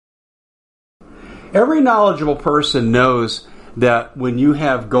Every knowledgeable person knows that when you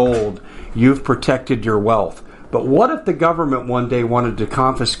have gold, you've protected your wealth. But what if the government one day wanted to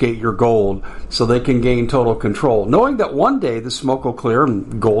confiscate your gold so they can gain total control, knowing that one day the smoke will clear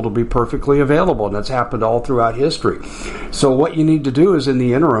and gold will be perfectly available, and that's happened all throughout history. So what you need to do is, in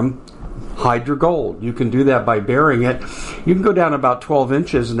the interim, hide your gold. You can do that by burying it. You can go down about 12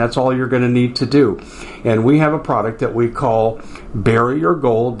 inches, and that's all you're going to need to do. And we have a product that we call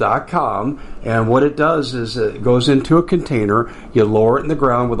buryyourgold.com, and what it does is it goes into a container. You lower it in the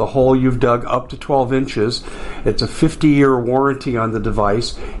ground with a hole you've dug up to 12 inches. It's a 50-year warranty on the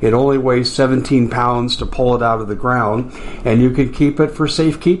device. It only weighs 17 pounds to pull it out of the ground, and you can keep it for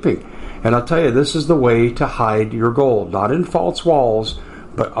safekeeping. And I'll tell you, this is the way to hide your gold, not in false walls,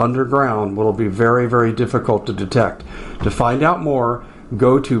 but underground. Will be very, very difficult to detect. To find out more,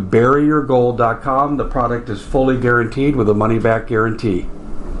 go to buryyourgold.com. The product is fully guaranteed with a money-back guarantee.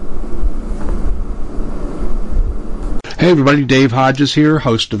 Hey everybody, Dave Hodges here,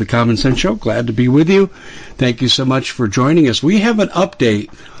 host of the Common Sense Show. Glad to be with you. Thank you so much for joining us. We have an update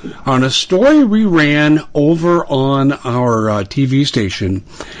on a story we ran over on our TV station,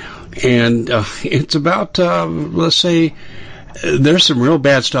 and it's about, let's say, there's some real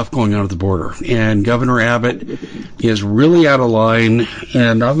bad stuff going on at the border, and Governor Abbott is really out of line,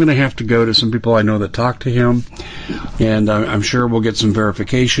 and I'm going to have to go to some people I know that talk to him, and I'm sure we'll get some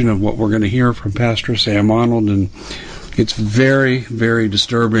verification of what we're going to hear from Pastor Sam Honnold, and it's very, very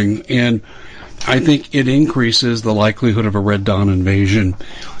disturbing, and I think it increases the likelihood of a Red Dawn invasion,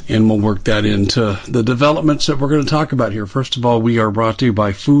 and we'll work that into the developments that we're going to talk about here. First of all, we are brought to you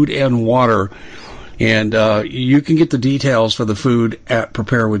by Food and Water. And you can get the details for the food at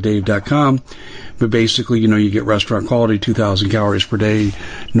preparewithdave.com. But basically, you get restaurant quality, 2,000 calories per day,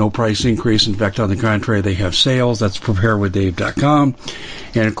 no price increase. In fact, on the contrary, they have sales. That's preparewithdave.com.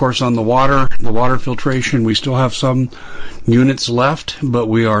 And, of course, on the water filtration, we still have some units left, but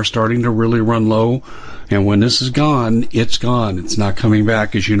we are starting to really run low. And when this is gone, it's gone. It's not coming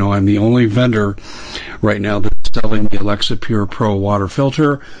back. As you know, I'm the only vendor right now that's selling the Alexa Pure Pro water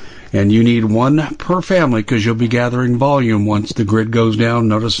filter. And you need one per family because you'll be gathering volume once the grid goes down.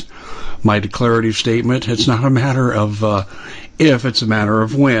 Notice my declarative statement. It's not a matter of if, it's a matter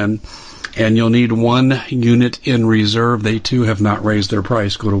of when. And you'll need one unit in reserve. They, too, have not raised their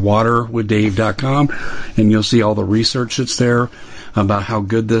price. Go to waterwithdave.com, and you'll see all the research that's there about how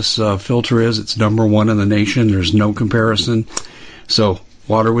good this filter is. It's number one in the nation. There's no comparison. So,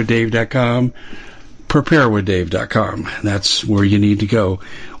 waterwithdave.com. preparewithdave.com. That's where you need to go.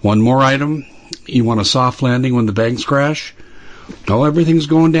 One more item. You want a soft landing when the banks crash? Well, everything's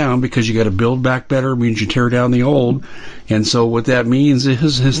going down because you got to build back better. It means you tear down the old. And so what that means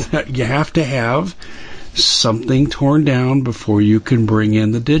is that you have to have something torn down before you can bring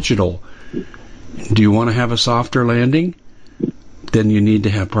in the digital. Do you want to have a softer landing? Then you need to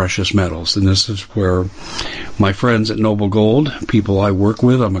have precious metals. And this is where my friends at Noble Gold, people I work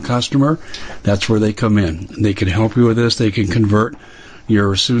with, I'm a customer, that's where they come in. They can help you with this. They can convert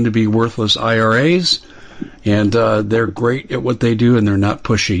your soon-to-be worthless IRAs, and they're great at what they do, and they're not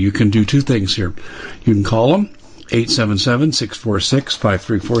pushy. You can do two things here. You can call them,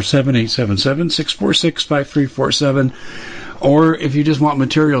 877-646-5347, 877-646-5347, or if you just want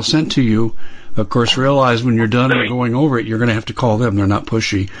material sent to you, of course, realize when you're done and going over it, you're going to have to call them. They're not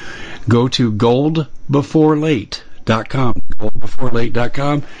pushy. Go to goldbeforelate.com,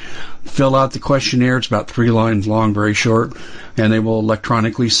 goldbeforelate.com. Fill out the questionnaire. It's about 3 lines long, very short, and they will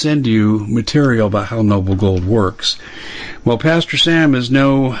electronically send you material about how Noble Gold works. Well, Pastor Sam is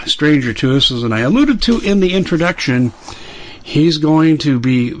no stranger to us, as I alluded to in the introduction. He's going to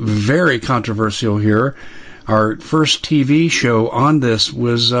be very controversial here. Our first TV show on this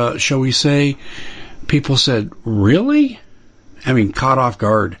was, shall we say, people said, really? I mean, caught off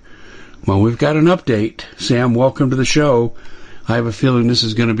guard. Well, we've got an update. Sam, welcome to the show. I have a feeling this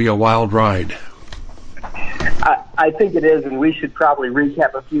is going to be a wild ride. I think it is, and we should probably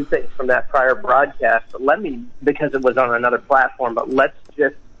recap a few things from that prior broadcast. But because it was on another platform, but let's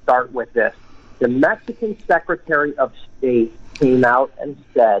just start with this. The Mexican Secretary of State came out and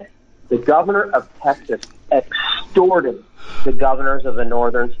said the governor of Texas extorted the governors of the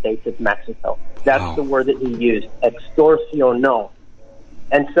northern states of Mexico. That's the word that he used, extorsionó.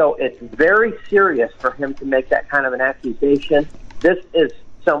 And so it's very serious for him to make that kind of an accusation. This is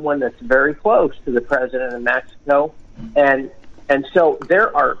someone that's very close to the president of Mexico, and so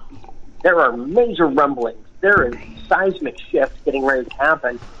there are major rumblings. There is seismic shifts getting ready to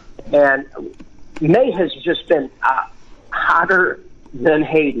happen, and May has just been hotter than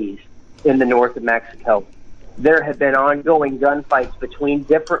Hades in the north of Mexico. there have been ongoing gunfights between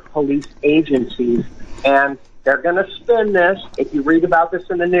different police agencies, and they're going to spin this. If you read about this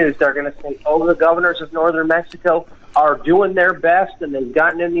in the news, they're going to say, oh, the governors of northern Mexico are doing their best, and they've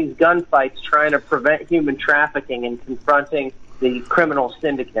gotten in these gunfights trying to prevent human trafficking and confronting the criminal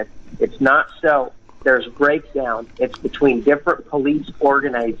syndicates. It's not so. There's breakdown. It's between different police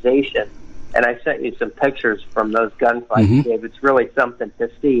organizations. And I sent you some pictures from those gunfights, Dave. It's really something to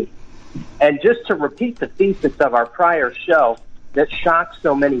see. And just to repeat the thesis of our prior show that shocked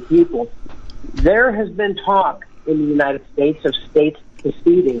so many people, there has been talk in the United States of states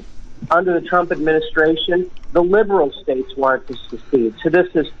seceding. Under the Trump administration, the liberal states wanted to secede. So this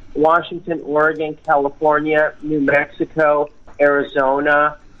is Washington, Oregon, California, New Mexico,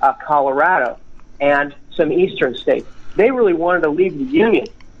 Arizona, Colorado, and some eastern states. They really wanted to leave the Union.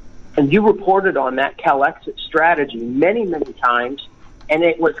 And you reported on that Cal-Exit strategy many, many times. And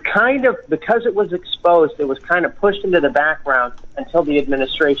it was kind of, because it was exposed, it was kind of pushed into the background until the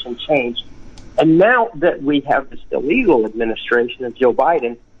administration changed. And now that we have this illegal administration of Joe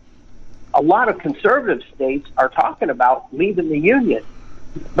Biden, a lot of conservative states are talking about leaving the Union.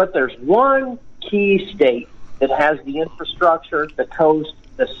 But there's one key state that has the infrastructure, the coast,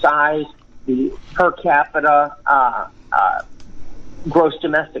 the size, the per capita gross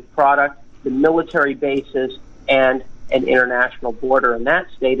domestic product, the military bases, and an international border, and that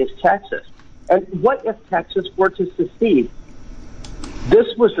state is Texas. And what if Texas were to secede? This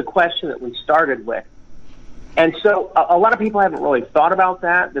was the question that we started with. And so a lot of people haven't really thought about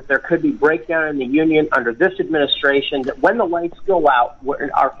that there could be breakdown in the Union under this administration, that when the lights go out,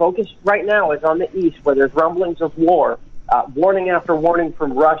 our focus right now is on the East, where there's rumblings of war, warning after warning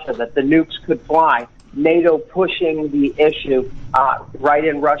from Russia that the nukes could fly, NATO pushing the issue right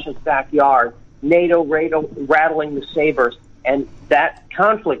in Russia's backyard, NATO rattling the sabers, and that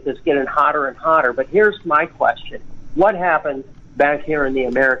conflict is getting hotter and hotter. But here's my question. What happens back here in the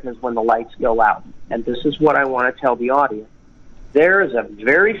Americas when the lights go out? And this is what I want to tell the audience. There is a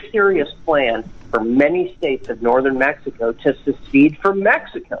very serious plan for many states of northern Mexico to secede from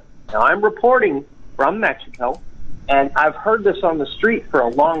Mexico. Now, I'm reporting from Mexico, and I've heard this on the street for a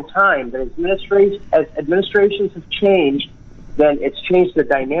long time, that as administrations have changed, then it's changed the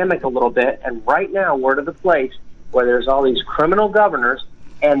dynamic a little bit. And right now, we're to the place where there's all these criminal governors,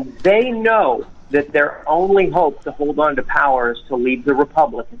 and they know that their only hope to hold on to power is to leave the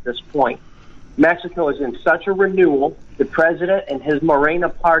republic at this point. Mexico is in such a renewal. The president and his Morena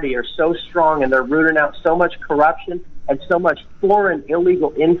party are so strong, and they're rooting out so much corruption and so much foreign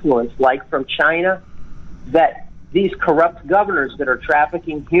illegal influence, like from China, that these corrupt governors that are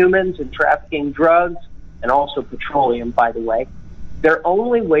trafficking humans and trafficking drugs, and also petroleum, by the way, their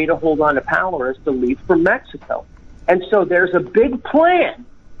only way to hold on to power is to leave from Mexico. And so there's a big plan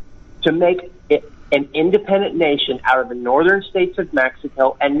to make it an independent nation out of the northern states of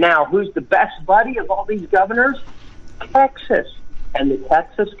Mexico. And now, who's the best buddy of all these governors? Texas. And the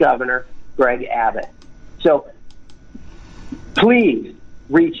Texas governor, Greg Abbott. So please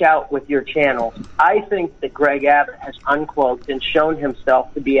reach out with your channels. I think that Greg Abbott has uncloaked and shown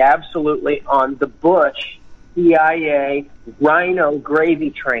himself to be absolutely on the Bush CIA rhino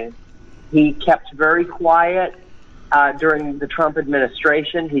gravy train. He kept very quiet during the Trump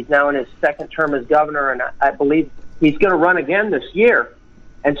administration. He's now in his second term as governor, and I believe he's going to run again this year.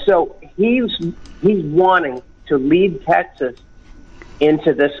 And so he's wanting to lead Texas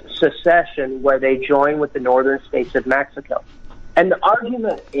into this secession where they join with the northern states of Mexico. And the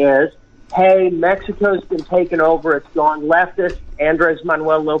argument is, hey, Mexico's been taken over. It's gone leftist. Andres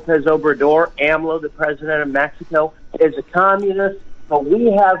Manuel Lopez Obrador, AMLO, the president of Mexico, is a communist. But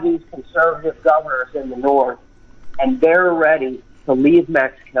we have these conservative governors in the north, and they're ready to leave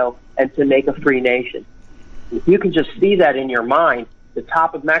Mexico and to make a free nation. If you can just see that in your mind, the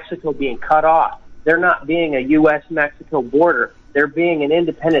top of Mexico being cut off, they're not being a U.S.-Mexico border. They're being an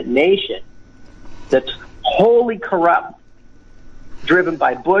independent nation that's wholly corrupt, driven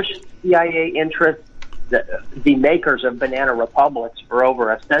by Bush CIA interests, the makers of banana republics for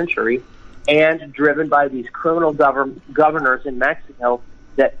over a century, and driven by these criminal governors in Mexico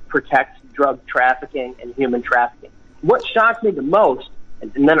that protect drug trafficking and human trafficking. What shocked me the most,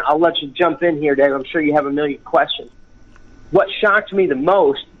 and then I'll let you jump in here, Dave, I'm sure you have a million questions. What shocked me the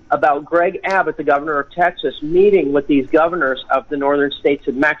most about Greg Abbott, the governor of Texas, meeting with these governors of the northern states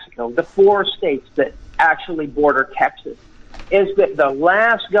of Mexico, the 4 states that actually border Texas, is that the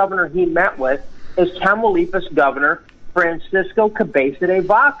last governor he met with is Tamaulipas Governor Francisco Cabeza de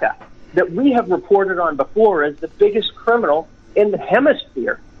Vaca, that we have reported on before as the biggest criminal in the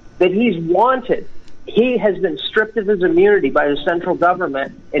hemisphere, that he's wanted He has been stripped of his immunity by the central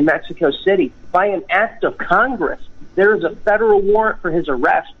government in Mexico City by an act of Congress. There is a federal warrant for his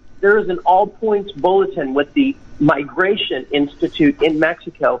arrest. There is an all-points bulletin with the Migration Institute in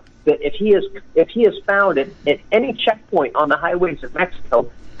Mexico that if he is found at any checkpoint on the highways of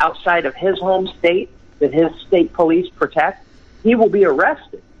Mexico outside of his home state that his state police protect, he will be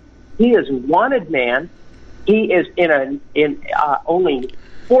arrested. He is a wanted man. He is in only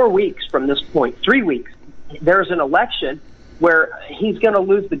 4 weeks from this point, 3 weeks. There's an election where he's going to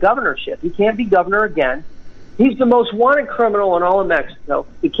lose the governorship. He can't be governor again. He's the most wanted criminal in all of Mexico.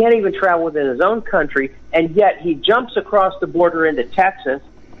 He can't even travel within his own country, and yet he jumps across the border into Texas,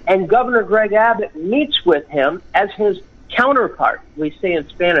 and Governor Greg Abbott meets with him as his counterpart. We say in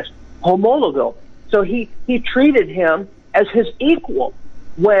Spanish, homólogo. So he treated him as his equal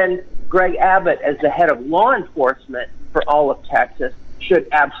when Greg Abbott, as the head of law enforcement for all of Texas, should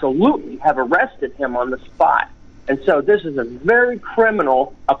absolutely have arrested him on the spot. And so this is a very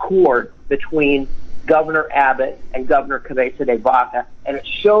criminal accord between Governor Abbott and Governor Cabeza de Vaca, and it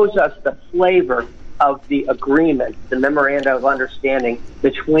shows us the flavor of the agreement, the memorandum of understanding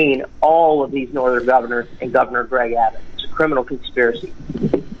between all of these northern governors and Governor Greg Abbott. It's a criminal conspiracy.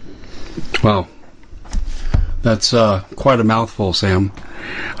 Wow. That's quite a mouthful, Sam.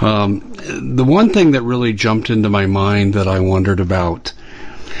 The one thing that really jumped into my mind that I wondered about,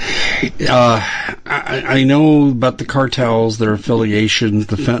 I know about the cartels, their affiliations,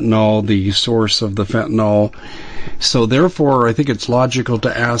 the fentanyl, the source of the fentanyl. So therefore, I think it's logical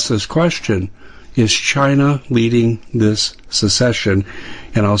to ask this question. Is China leading this secession?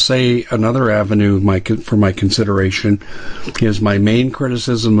 And I'll say another avenue for my consideration is my main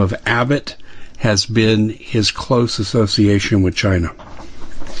criticism of Abbott has been his close association with China.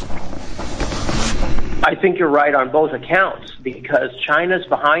 I think you're right on both accounts, because China's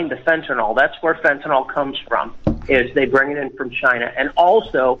behind the fentanyl. That's where fentanyl comes from, is they bring it in from China. And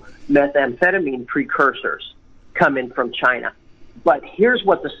also methamphetamine precursors come in from China. But here's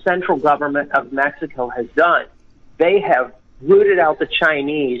what the central government of Mexico has done. They have rooted out the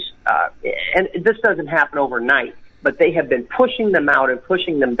Chinese, and this doesn't happen overnight, but they have been pushing them out and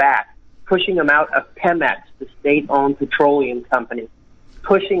pushing them back, pushing them out of Pemex, the state-owned petroleum company,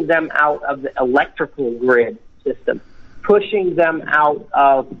 pushing them out of the electrical grid system, pushing them out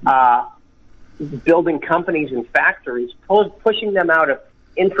of building companies and factories, pushing them out of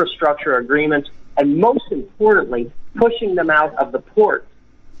infrastructure agreements, and most importantly, pushing them out of the ports.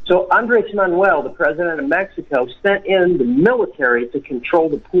 So Andrés Manuel, the president of Mexico, sent in the military to control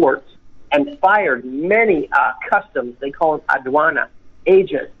the ports and fired many customs, they call them aduana,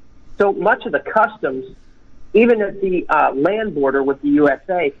 agents. So much of the customs, even at the land border with the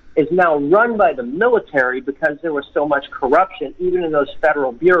USA, is now run by the military because there was so much corruption, even in those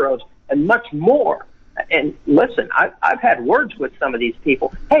federal bureaus, and much more. And listen, I've had words with some of these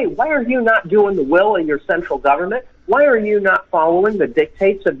people. Hey, why are you not doing the will of your central government? Why are you not following the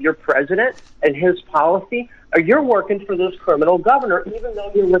dictates of your president and his policy? Or you're working for this criminal governor, even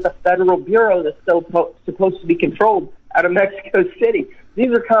though you're with a federal bureau that's supposed to be controlled out of Mexico City.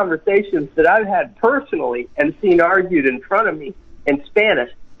 These are conversations that I've had personally and seen argued in front of me in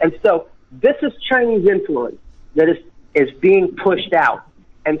Spanish. And so this is Chinese influence that is being pushed out.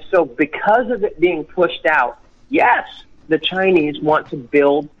 And so because of it being pushed out, yes, the Chinese want to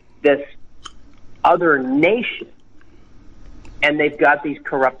build this other nation, and they've got these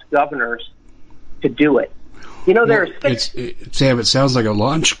corrupt governors to do it. You know, Sam, it sounds like a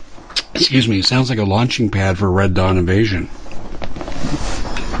launch. Excuse me. It sounds like a launching pad for Red Dawn invasion.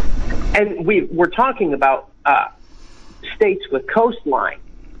 And we're talking about states with coastline,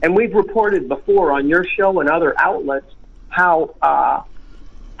 and we've reported before on your show and other outlets how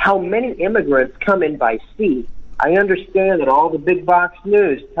many immigrants come in by sea. I understand that all the big box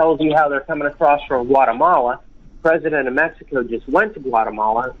news tells you how they're coming across from Guatemala. The president of Mexico just went to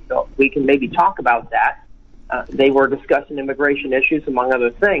Guatemala, so we can maybe talk about that. They were discussing immigration issues, among other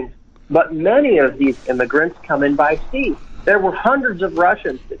things. But many of these immigrants come in by sea. There were hundreds of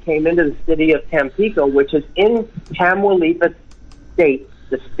Russians that came into the city of Tampico, which is in Tamaulipas state,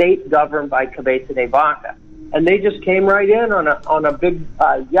 the state governed by Cabeza de Vaca. And they just came right in on a big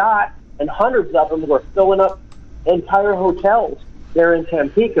yacht, and hundreds of them were filling up entire hotels there in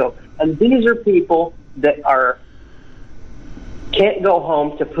Tampico. And these are people that can't go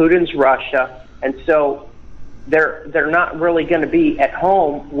home to Putin's Russia, and so they're not really going to be at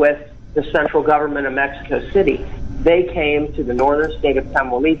home with the central government of Mexico City. They came to the northern state of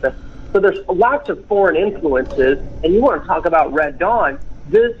Tamaulipas. So there's lots of foreign influences, and you want to talk about Red Dawn.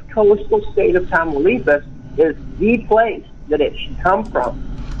 This coastal state of Tamaulipas is the place that it should come from.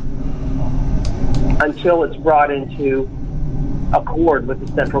 until it's brought into accord with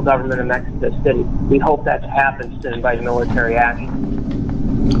the central government of Mexico City. We hope that happens soon by military action.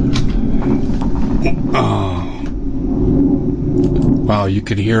 Wow, you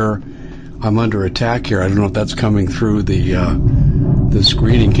can hear I'm under attack here. I don't know if that's coming through the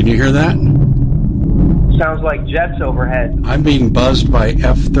screening. Can you hear that? Sounds like jets overhead. I'm being buzzed by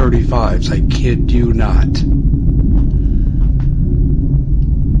F-35s. I kid you not.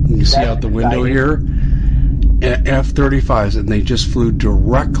 You see out the window here? F-35s, and they just flew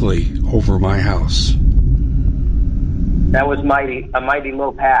directly over my house. That was a mighty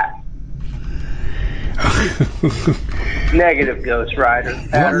low pass. Negative, Ghost Rider.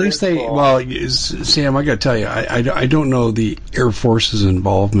 Well, at least Sam, I got to tell you, I don't know the Air Force's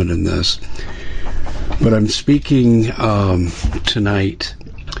involvement in this, but I'm speaking tonight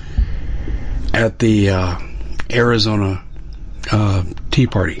at the Arizona Tea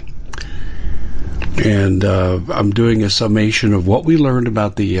Party. And I'm doing a summation of what we learned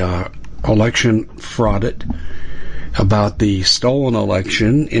about the election fraud, about the stolen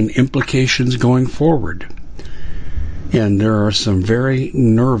election, and implications going forward. And there are some very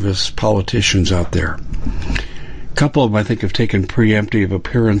nervous politicians out there. A couple of them, I think, have taken preemptive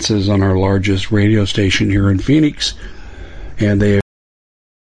appearances on our largest radio station here in Phoenix, and they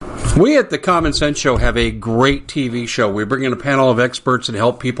We at the Common Sense Show have a great TV show. We bring in a panel of experts and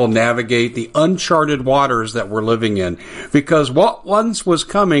help people navigate the uncharted waters that we're living in. Because what once was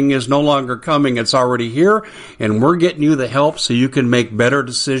coming is no longer coming. It's already here, and we're getting you the help so you can make better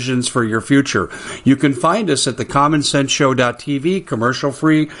decisions for your future. You can find us at thecommonsenseshow.tv,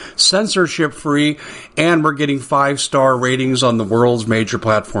 commercial-free, censorship-free, and we're getting 5-star ratings on the world's major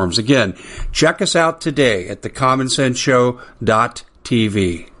platforms. Again, check us out today at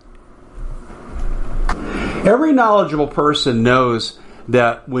thecommonsenseshow.tv. Every knowledgeable person knows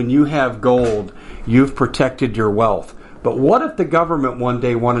that when you have gold, you've protected your wealth. But what if the government one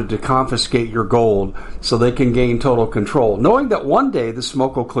day wanted to confiscate your gold so they can gain total control, knowing that one day the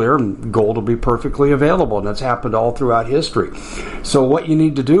smoke will clear and gold will be perfectly available, and that's happened all throughout history. So what you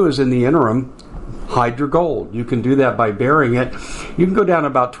need to do is, in the interim, hide your gold. You can do that by burying it. You can go down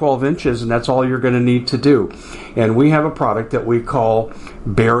about 12 inches, and that's all you're going to need to do. And we have a product that we call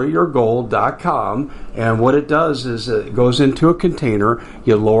buryyourgold.com, and what it does is it goes into a container.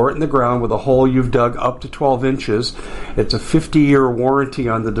 You lower it in the ground with a hole you've dug up to 12 inches. It's a 50-year warranty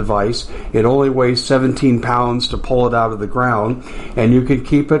on the device. It only weighs 17 pounds to pull it out of the ground, and you can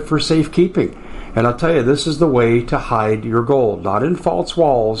keep it for safekeeping. And I'll tell you, this is the way to hide your gold, not in false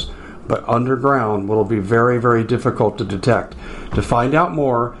walls, but underground. Will be very, very difficult to detect. To find out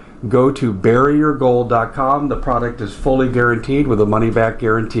more, go to buryyourgold.com. The product is fully guaranteed with a money-back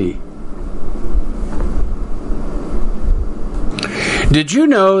guarantee. Did you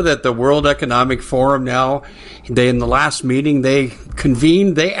know that the World Economic Forum now, in the last meeting they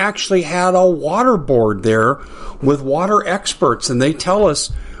convened, they actually had a water board there with water experts, and they tell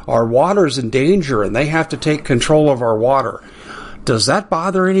us our water's in danger and they have to take control of our water. Does that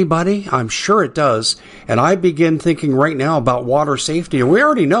bother anybody? I'm sure it does. And I begin thinking right now about water safety. And we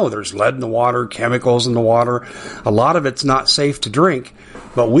already know there's lead in the water, chemicals in the water. A lot of it's not safe to drink.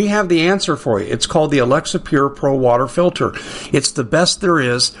 But we have the answer for you. It's called the Alexa Pure Pro Water Filter. It's the best there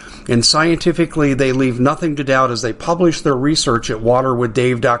is, and scientifically they leave nothing to doubt as they publish their research at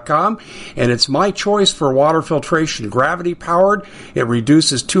waterwithdave.com, and it's my choice for water filtration. Gravity powered, it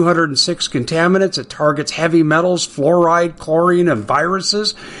reduces 206 contaminants, it targets heavy metals, fluoride, chlorine, and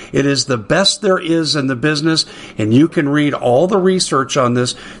viruses. It is the best there is in the business, and you can read all the research on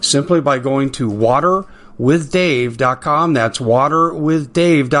this simply by going to waterwithdave.com. That's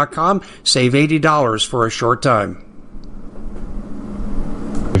waterwithdave.com. Save $80 for a short time.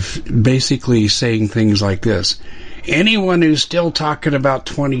 Basically saying things like this. Anyone who's still talking about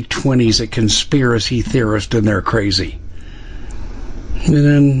 2020 is a conspiracy theorist and they're crazy.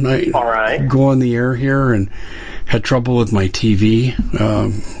 And then I go on the air here and had trouble with my TV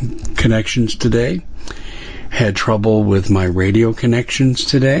connections today. Had trouble with my radio connections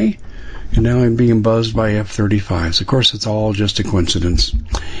today. And now I'm being buzzed by F-35s. Of course, it's all just a coincidence.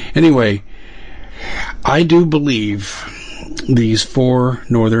 Anyway, I do believe these 4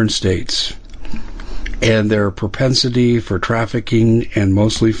 northern states and their propensity for trafficking and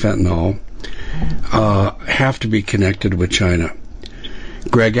mostly fentanyl have to be connected with China.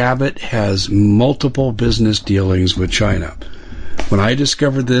 Greg Abbott has multiple business dealings with China. When I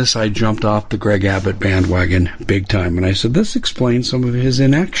discovered this, I jumped off the Greg Abbott bandwagon big time. And I said, this explains some of his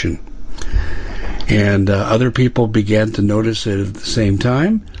inaction. And other people began to notice it at the same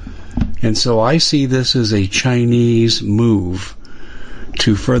time. And so I see this as a Chinese move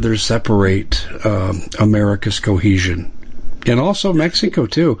to further separate America's cohesion. And also Mexico,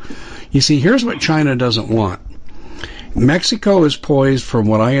 too. You see, here's what China doesn't want. Mexico is poised, from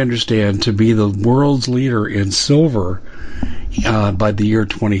what I understand, to be the world's leader in silver by the year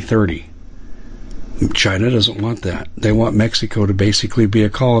 2030. China doesn't want that. They want Mexico to basically be a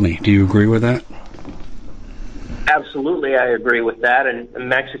colony. Do you agree with that? Absolutely, I agree with that. And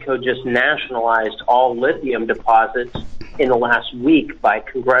Mexico just nationalized all lithium deposits in the last week by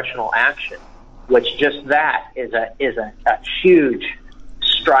congressional action, which just that is a huge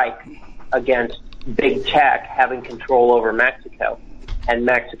strike against big tech having control over Mexico. And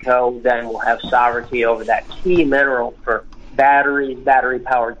Mexico then will have sovereignty over that key mineral for batteries,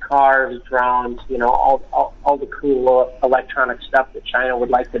 battery-powered cars, drones, all the cool electronic stuff that China would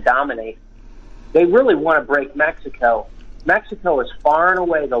like to dominate. They really want to break Mexico. Mexico is far and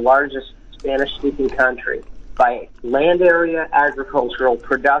away the largest Spanish-speaking country by land area, agricultural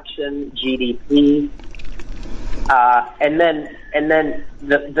production, GDP, and then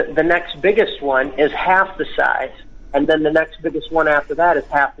the next biggest one is half the size, and then the next biggest one after that is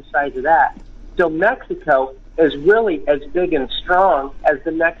half the size of that. So Mexico is really as big and strong as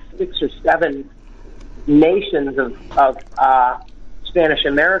the next 6 or 7 nations of Spanish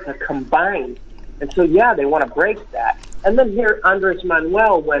America combined. And so, yeah, they want to break that. And then here, Andres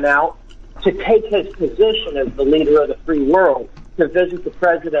Manuel went out to take his position as the leader of the free world to visit the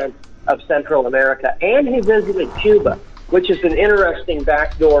president of Central America. And he visited Cuba, which is an interesting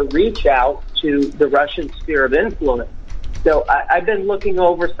backdoor reach out to the Russian sphere of influence. So I've been looking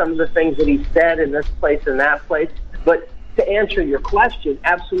over some of the things that he said in this place and that place. But to answer your question,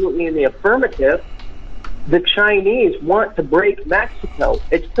 absolutely in the affirmative, the Chinese want to break Mexico.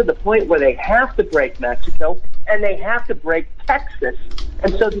 It's to the point where they have to break Mexico, and they have to break Texas.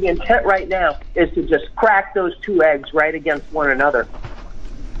 And so the intent right now is to just crack those two eggs right against one another.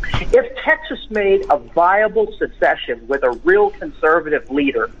 If Texas made a viable secession with a real conservative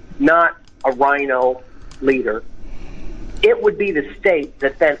leader, not a rhino leader, it would be the state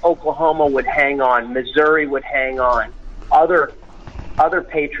that then Oklahoma would hang on, Missouri would hang on, other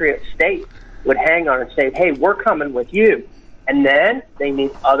patriot states would hang on and say, hey, we're coming with you. And then they need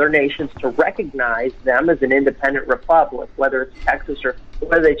other nations to recognize them as an independent republic, whether it's Texas or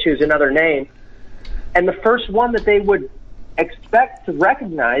whether they choose another name. And the first one that they would expect to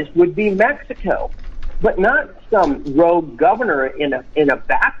recognize would be Mexico, but not some rogue governor in a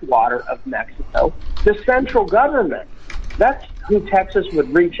backwater of Mexico, the central government. That's who Texas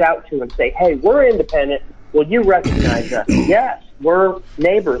would reach out to and say, hey, we're independent. Will you recognize us? Yes, we're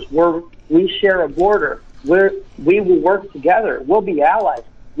neighbors. We share a border. We will work together. We'll be allies.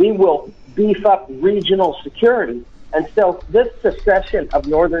 We will beef up regional security. And so this secession of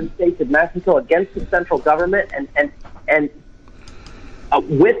northern states of Mexico against the central government and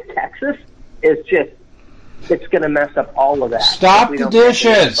with Texas is just, it's going to mess up all of that. Stop the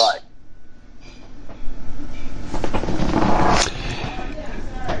dishes.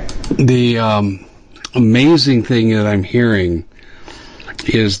 The amazing thing that I'm hearing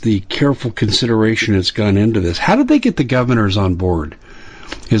is the careful consideration that's gone into this. How did they get the governors on board?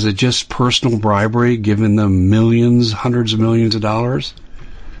 Is it just personal bribery, giving them millions, hundreds of millions of dollars?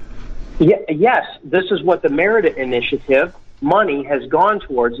 Yes, this is what the Merida Initiative money has gone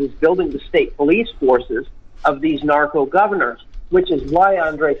towards, is building the state police forces of these narco governors, which is why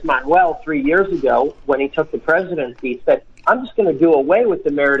Andres Manuel 3 years ago, when he took the presidency, said, I'm just going to do away with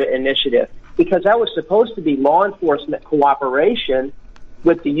the Merida Initiative, because that was supposed to be law enforcement cooperation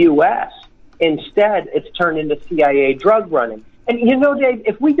with the U.S. Instead, it's turned into CIA drug running. And you know, Dave,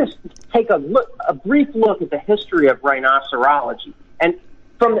 if we just take a brief look at the history of rhinocerology, and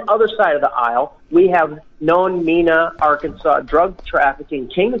from the other side of the aisle, we have known Mena, Arkansas drug trafficking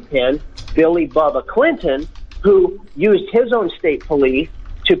kingpin, Billy Bubba Clinton, who used his own state police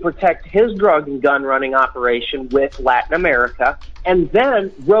to protect his drug and gun running operation with Latin America, and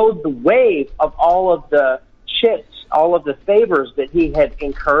then rode the wave of all of the chits, all of the favors that he had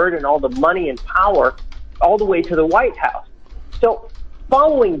incurred and all the money and power all the way to the White House. So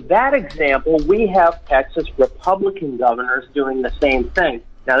following that example, we have Texas Republican governors doing the same thing.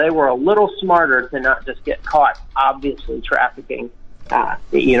 Now, they were a little smarter to not just get caught, obviously, trafficking,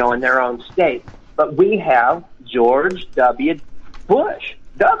 in their own state. But we have George W. Bush,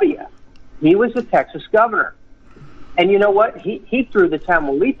 W. He was the Texas governor. And you know what? He threw the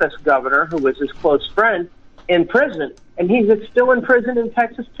Tamaulipas governor, who was his close friend, in prison. And he's still in prison in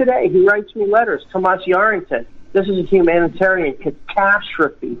Texas today. He writes me letters. Tomas Yarrington. This is a humanitarian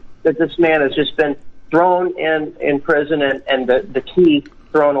catastrophe that this man has just been thrown in prison and the key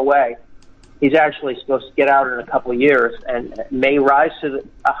thrown away. He's actually supposed to get out in a couple of years and may rise to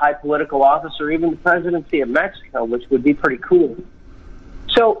a high political office or even the presidency of Mexico, which would be pretty cool.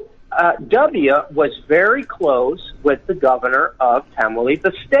 So W was very close with the governor of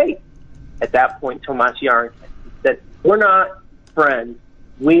Tamaulipas State at that point, Tomas Yarrington. He said, we're not friends.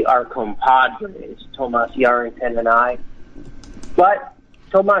 We are compadres, Tomas Yarrington and I. But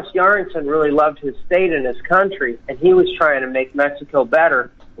Tomas Yarrington really loved his state and his country, and he was trying to make Mexico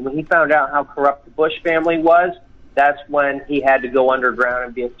better. And when he found out how corrupt the Bush family was, that's when he had to go underground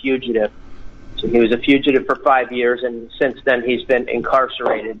and be a fugitive. So he was a fugitive for 5 years, and since then he's been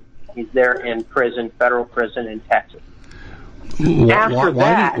incarcerated. He's there in prison, federal prison in Texas.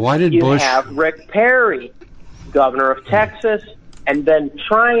 Why did you Bush have Rick Perry, governor of Texas, and then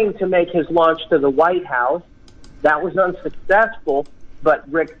trying to make his launch to the White House. That was unsuccessful,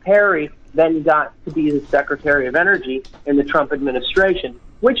 but Rick Perry then got to be the Secretary of Energy in the Trump administration,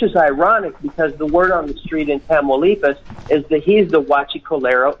 which is ironic because the word on the street in Tamaulipas is that he's the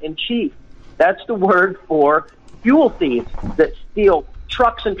huachicolero in chief. That's the word for fuel thieves that steal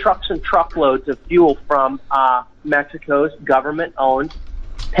trucks and trucks and truckloads of fuel from Mexico's government-owned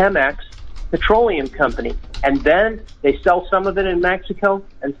Pemex petroleum company. And then they sell some of it in Mexico,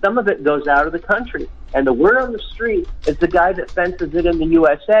 and some of it goes out of the country. And the word on the street is the guy that fences it in the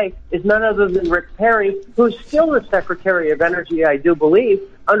USA is none other than Rick Perry, who's still the Secretary of Energy, I do believe,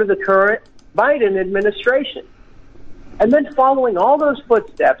 under the current Biden administration. And then following all those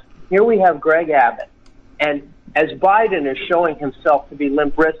footsteps, here we have Greg Abbott. And as Biden is showing himself to be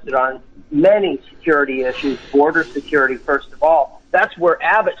limp-wristed on many security issues, border security first of all, that's where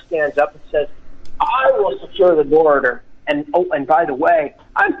Abbott stands up and says, I will secure the border. And by the way,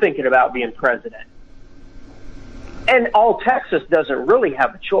 I'm thinking about being president. And all Texas doesn't really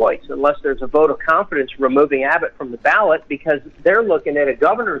have a choice unless there's a vote of confidence removing Abbott from the ballot, because they're looking at a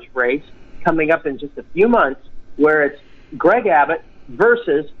governor's race coming up in just a few months where it's Greg Abbott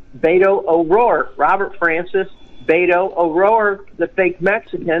versus Beto O'Rourke, Robert Francis Beto O'Rourke, the fake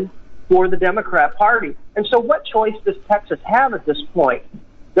Mexican for the Democrat Party. And so what choice does Texas have at this point?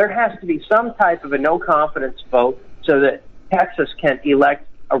 There has to be some type of a no-confidence vote so that Texas can elect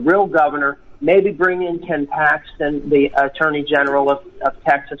a real governor, maybe bring in Ken Paxton, the Attorney General of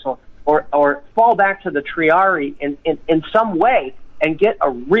Texas, or fall back to the Triari in some way and get a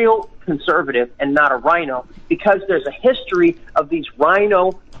real conservative and not a rhino, because there's a history of these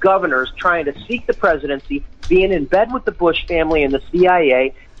rhino governors trying to seek the presidency, being in bed with the Bush family and the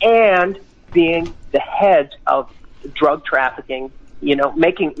CIA, and being the heads of drug trafficking,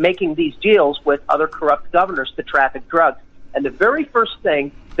 making these deals with other corrupt governors to traffic drugs. And the very first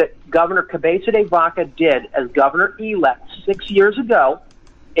thing that Governor Cabeza de Vaca did as governor-elect 6 years ago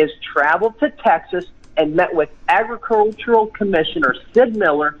is travel to Texas and met with Agricultural Commissioner Sid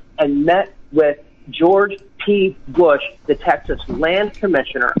Miller and met with George P. Bush, the Texas Land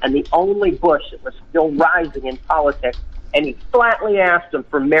Commissioner, and the only Bush that was still rising in politics, and he flatly asked him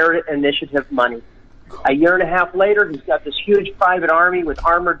for merit initiative money. A year and a half later, he's got this huge private army with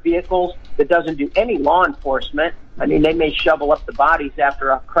armored vehicles that doesn't do any law enforcement. I mean, they may shovel up the bodies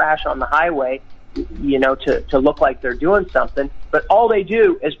after a crash on the highway, to look like they're doing something. But all they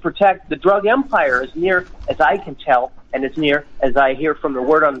do is protect the drug empire, as near as I can tell, and as near as I hear from the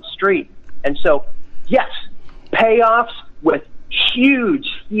word on the street. And so, yes, payoffs with huge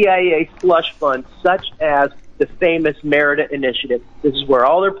CIA slush funds, such as the famous Merida Initiative. This is where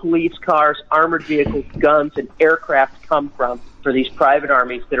all their police cars, armored vehicles, guns, and aircraft come from for these private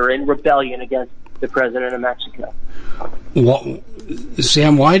armies that are in rebellion against the president of Mexico. Well,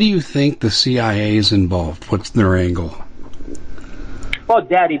 Sam, why do you think the CIA is involved? What's their angle? Well,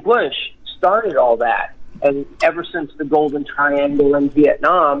 Daddy Bush started all that. And ever since the Golden Triangle in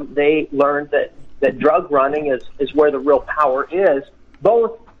Vietnam, they learned that drug running is where the real power is,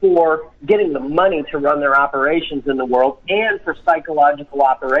 both for getting the money to run their operations in the world and for psychological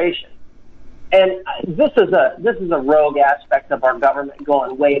operations. And this is a rogue aspect of our government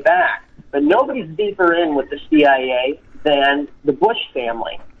going way back. But nobody's deeper in with the CIA than the Bush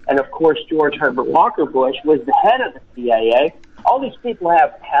family. And of course, George Herbert Walker Bush was the head of the CIA. All these people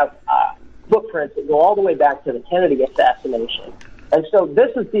have footprints that go all the way back to the Kennedy assassination. And so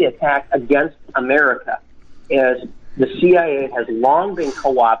this is the attack against America, is the CIA has long been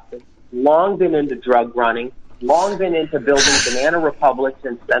co-opted, long been into drug running, long been into building banana republics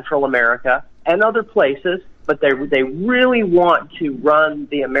in Central America and other places, but they really want to run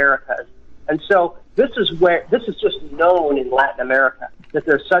the Americas. And so this is just known in Latin America, that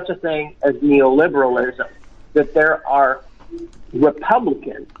there's such a thing as neoliberalism, that there are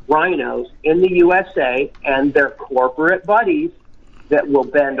Republican rhinos in the USA and their corporate buddies that will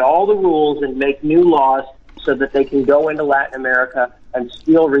bend all the rules and make new laws so that they can go into Latin America and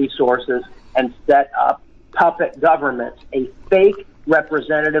steal resources and set up puppet governments, a fake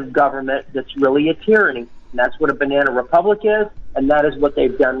representative government that's really a tyranny. And that's what a banana republic is, and that is what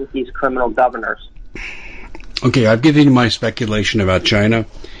they've done with these criminal governors. Okay, I've given you my speculation about China,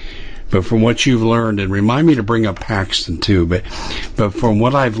 but from what you've learned, and remind me to bring up Paxton too, but from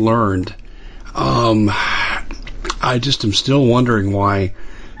what I've learned, I just am still wondering why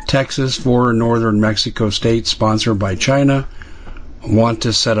Texas, four northern Mexico states sponsored by China, want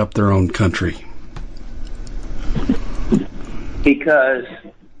to set up their own country. Because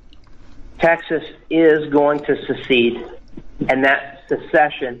Texas is going to secede, and that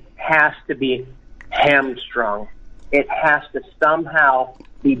secession has to be hamstrung. It has to somehow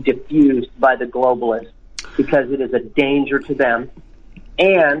be diffused by the globalists because it is a danger to them,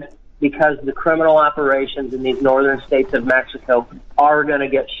 and because the criminal operations in these northern states of Mexico are going to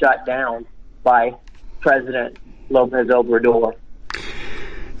get shut down by President López Obrador.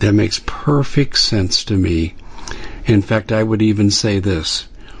 That makes perfect sense to me. In fact, I would even say this.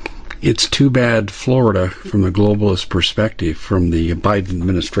 It's too bad Florida, from the globalist perspective, from the Biden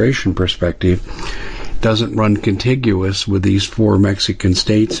administration perspective, doesn't run contiguous with these four Mexican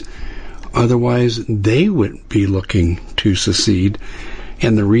states. Otherwise, they would be looking to secede.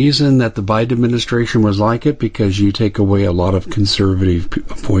 And the reason that the Biden administration was like it, because you take away a lot of conservative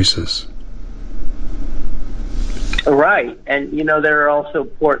voices. Right. And, you know, there are also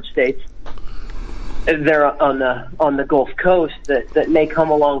port states there on the Gulf Coast that may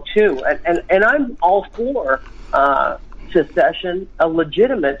come along too. And I'm all for secession, a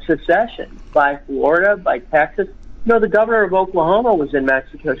legitimate secession by Florida, by Texas. You know, the governor of Oklahoma was in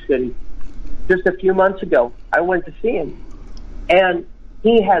Mexico City just a few months ago. I went to see him. And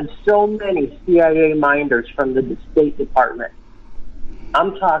he had so many CIA minders from the State Department.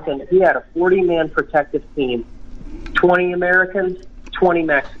 I'm talking, he had a 40-man protective team, 20 Americans, 20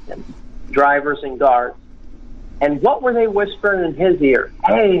 Mexicans, drivers and guards. And what were they whispering in his ear?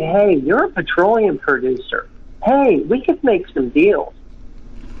 Hey, you're a petroleum producer. Hey, we could make some deals.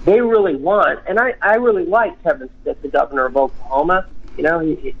 They really want, and I really like Kevin Stitt, the governor of Oklahoma. You know,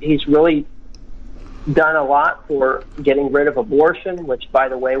 he's really done a lot for getting rid of abortion, which, by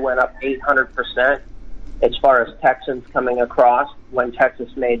the way, went up 800% as far as Texans coming across when Texas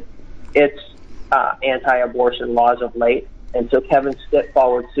made its anti-abortion laws of late. And so Kevin Stitt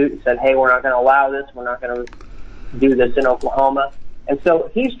followed suit and said, hey, we're not going to allow this. We're not going to do this in Oklahoma. And so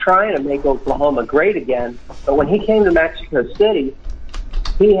he's trying to make Oklahoma great again. But when he came to Mexico City,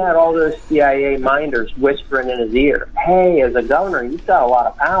 he had all those CIA minders whispering in his ear, hey, as a governor, you've got a lot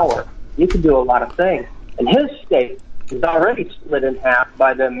of power. You can do a lot of things. And his state is already split in half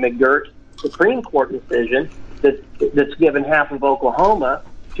by the McGirt Supreme Court decision that's given half of Oklahoma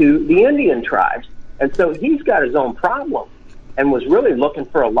to the Indian tribes. And so he's got his own problem and was really looking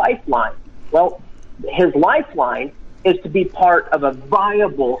for a lifeline. Well, his lifeline is to be part of a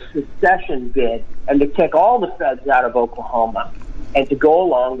viable secession bid and to kick all the feds out of Oklahoma and to go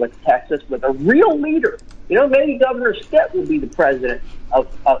along with Texas with a real leader. You know, maybe Governor Stitt will be the president of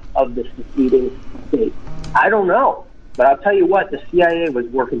the seceding state. I don't know. But I'll tell you what, the CIA was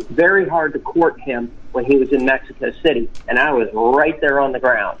working very hard to court him when he was in Mexico City, and I was right there on the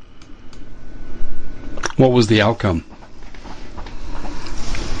ground. What was the outcome?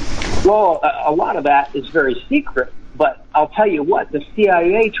 Well, a lot of that is very secret, but I'll tell you what, the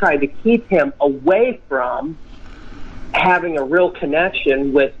CIA tried to keep him away from having a real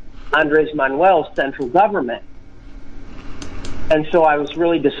connection with Andrés Manuel's central government. And so I was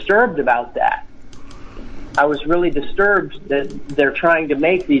really disturbed about that. I was really disturbed that they're trying to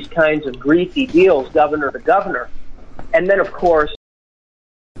make these kinds of greasy deals governor to governor. And then, of course,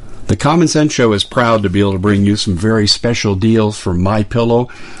 The Common Sense Show is proud to be able to bring you some very special deals from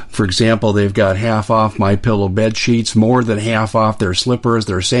MyPillow. For example, they've got half off MyPillow bed sheets, more than half off their slippers,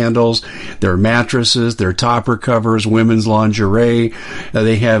 their sandals, their mattresses, their topper covers, women's lingerie.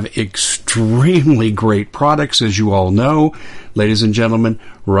 They have extremely great products, as you all know. Ladies and gentlemen,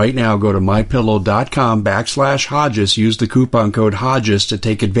 right now go to mypillow.com/Hodges. Use the coupon code Hodges to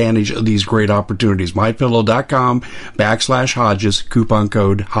take advantage of these great opportunities. mypillow.com/Hodges, coupon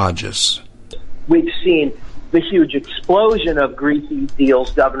code Hodges. We've seen the huge explosion of greasy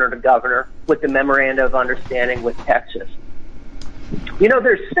deals governor to governor with the memoranda of understanding with Texas. You know,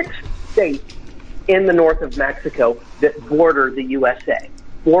 there's 6 states in the north of Mexico that border the USA.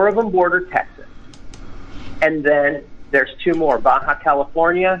 4 of them border Texas. And then there's 2 more, Baja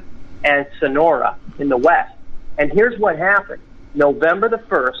California and Sonora in the west. And here's what happened. November the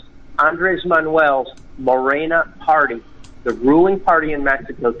 1st, Andrés Manuel's Morena party the ruling party in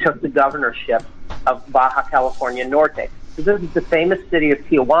Mexico took the governorship of Baja California Norte. So this is the famous city of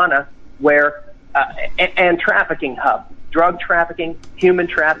Tijuana, where and trafficking hub, drug trafficking, human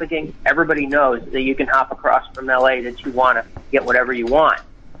trafficking. Everybody knows that you can hop across from LA to Tijuana, get whatever you want.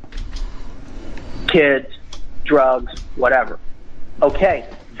 Kids, drugs, whatever. Okay,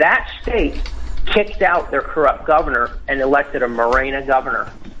 that state kicked out their corrupt governor and elected a Morena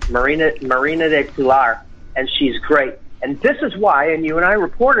governor, Marina de Pilar, and she's great. And this is why, and you and I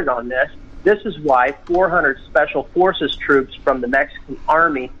reported on this is why 400 Special Forces troops from the Mexican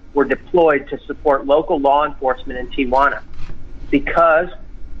Army were deployed to support local law enforcement in Tijuana, because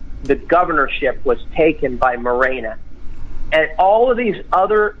the governorship was taken by Morena. And all of these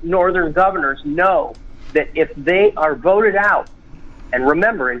other northern governors know that if they are voted out, and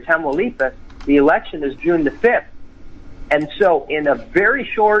remember, in Tamaulipas, the election is June the 5th, and so in a very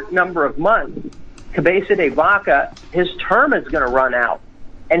short number of months, Cabeza de Vaca, his term is going to run out,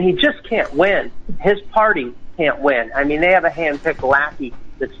 and he just can't win. His party can't win. I mean, they have a hand-picked lackey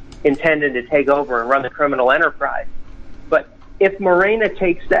that's intended to take over and run the criminal enterprise. But if Morena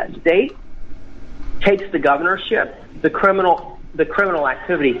takes that state, takes the governorship, the criminal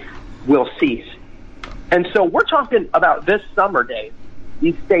activity will cease. And so we're talking about this summer, Dave.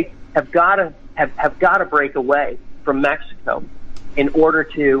 These states have got to break away from Mexico in order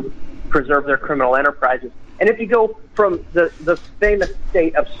to preserve their criminal enterprises. And if you go from the famous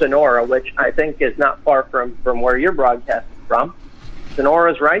state of Sonora, which I think is not far from where you're broadcasting from,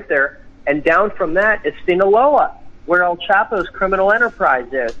 Sonora's right there, and down from that is Sinaloa, where El Chapo's criminal enterprise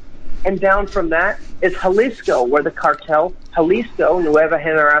is. And down from that is Jalisco, where the cartel Jalisco Nueva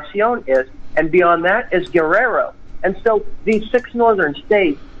Generación is. And beyond that is Guerrero. And so these 6 northern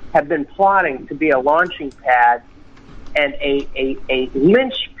states have been plotting to be a launching pad and a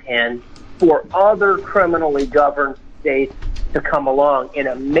linchpin for other criminally governed states to come along in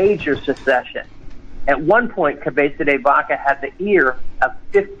a major secession. At one point, Cabeza de Vaca had the ear of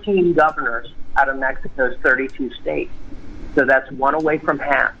 15 governors out of Mexico's 32 states. So that's one away from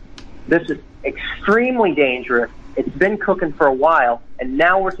half. This is extremely dangerous. It's been cooking for a while, and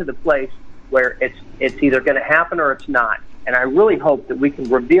now we're to the place where it's either going to happen or it's not. And I really hope that we can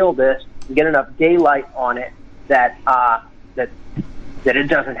reveal this and get enough daylight on it that it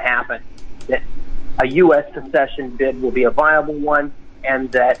doesn't happen, that a U.S. secession bid will be a viable one,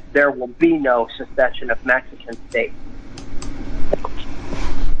 and that there will be no secession of Mexican states.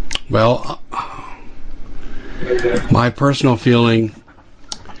 Well, my personal feeling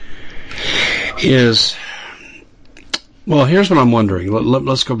is, well, here's what I'm wondering.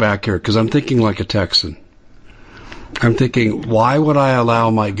 Let's go back here, because I'm thinking like a Texan. I'm thinking, why would I allow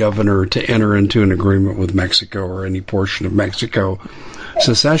my governor to enter into an agreement with Mexico or any portion of Mexico?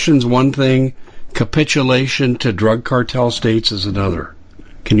 Secession's one thing, capitulation to drug cartel states is another.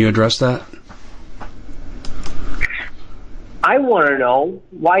 Can you address that? I want to know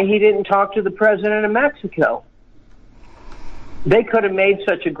why he didn't talk to the president of Mexico. They could have made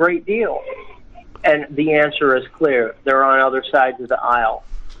such a great deal. And the answer is clear. They're on other sides of the aisle.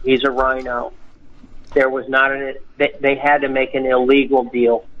 He's a rhino. There was not they had to make an illegal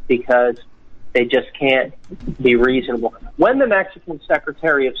deal because they just can't be reasonable. When the Mexican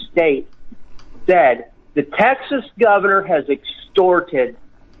Secretary of State said the Texas governor has extorted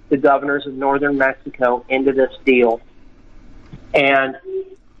the governors of northern Mexico into this deal, and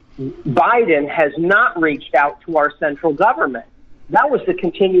Biden has not reached out to our central government. That was the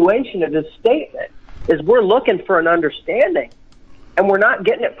continuation of his statement, is we're looking for an understanding, and we're not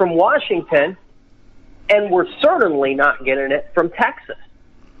getting it from Washington, and we're certainly not getting it from Texas.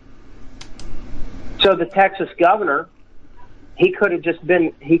 So the Texas governor, he could have just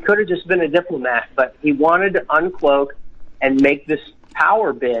been a diplomat, but he wanted to uncloak and make this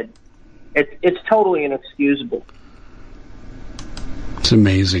power bid. It's totally inexcusable. It's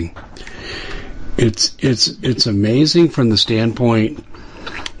amazing. It's amazing from the standpoint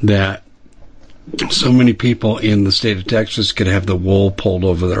that so many people in the state of Texas could have the wool pulled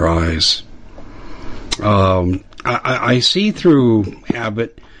over their eyes. I see through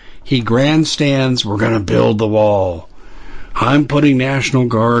Abbott, he grandstands, we're going to build the wall. I'm putting National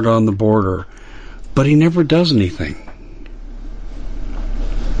Guard on the border. But he never does anything.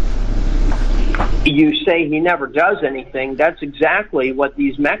 You say he never does anything. That's exactly what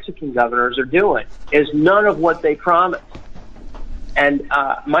these Mexican governors are doing, is none of what they promised. And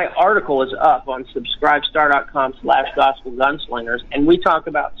my article is up on subscribestar.com/Gospel Gunslingers, and we talk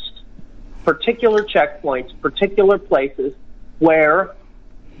about particular checkpoints, particular places where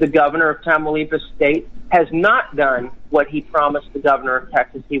the governor of Tamaulipas State has not done what he promised the governor of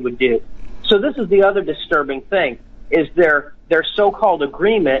Texas he would do. So this is the other disturbing thing. is their so-called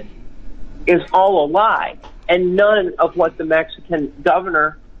agreement is all a lie, and none of what the Mexican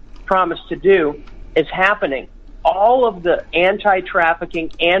governor promised to do is happening. All of the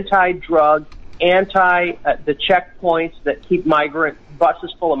anti-trafficking, anti-drug, the checkpoints that keep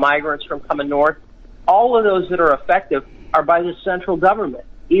buses full of migrants from coming north, all of those that are effective are by the central government,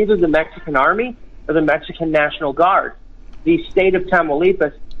 either the Mexican Army or the Mexican National Guard. The state of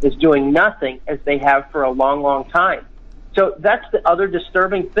Tamaulipas is doing nothing as they have for a long, long time. So that's the other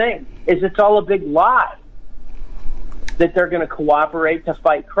disturbing thing, is it's all a big lie that they're going to cooperate to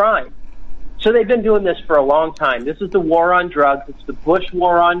fight crime. So they've been doing this for a long time. This is the war on drugs. It's the Bush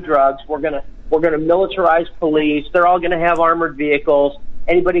war on drugs. We're going to militarize police. They're all going to have armored vehicles.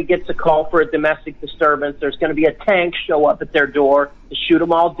 Anybody gets a call for a domestic disturbance, there's going to be a tank show up at their door to shoot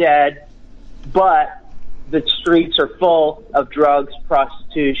them all dead. But the streets are full of drugs,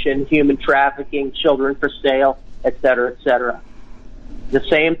 prostitution, human trafficking, children for sale, et cetera, et cetera. The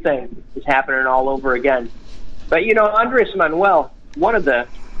same thing is happening all over again. But, Andres Manuel, one of the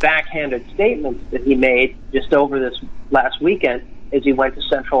backhanded statements that he made just over this last weekend is he went to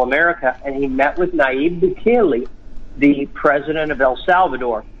Central America and he met with Nayib Bukele, the president of El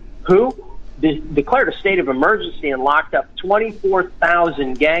Salvador, who declared a state of emergency and locked up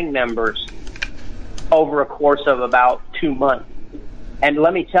 24,000 gang members over a course of about 2 months. And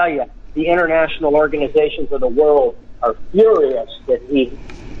let me tell you, the international organizations of the world are furious that he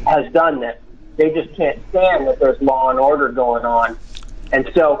has done this. They just can't stand that there's law and order going on. And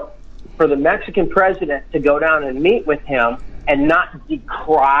so for the Mexican president to go down and meet with him and not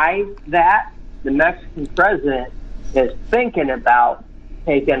decry that, the Mexican president is thinking about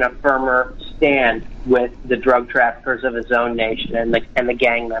taking a firmer stand with the drug traffickers of his own nation and the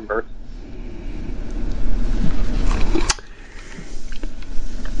gang members.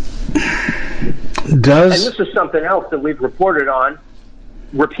 And this is something else that we've reported on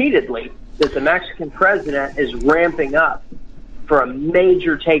repeatedly, that the Mexican president is ramping up for a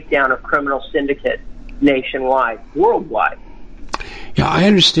major takedown of criminal syndicates nationwide, worldwide. Yeah, I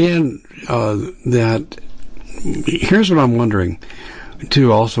understand that. Here's what I'm wondering,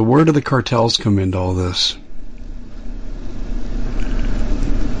 too, also. Where do the cartels come into all this?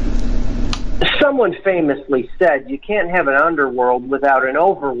 Someone famously said you can't have an underworld without an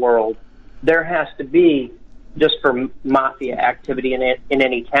overworld. There has to be, just for mafia activity in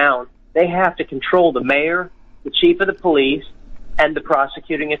any town, they have to control the mayor, the chief of the police, and the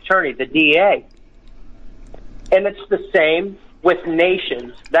prosecuting attorney, the DA. And it's the same with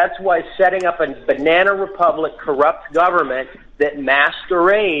nations. That's why setting up a banana republic, corrupt government that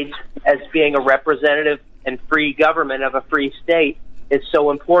masquerades as being a representative and free government of a free state is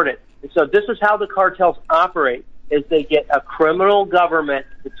so important. And so this is how the cartels operate, is they get a criminal government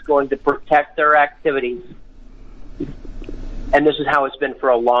that's going to protect their activities. And this is how it's been for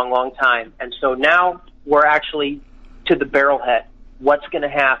a long, long time. And so now we're actually to the barrelhead. What's going to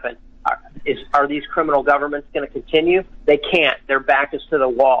happen? Are these criminal governments going to continue? They can't. Their back is to the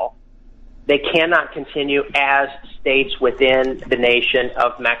wall. They cannot continue as states within the nation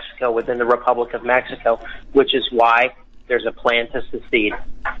of Mexico, within the Republic of Mexico, which is why there's a plan to secede.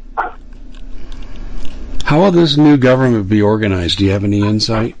 How will this new government be organized? Do you have any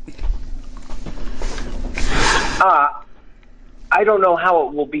insight? I don't know how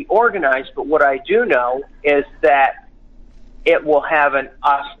it will be organized, but what I do know is that it will have an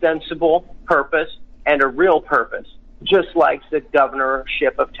ostensible purpose and a real purpose, just like the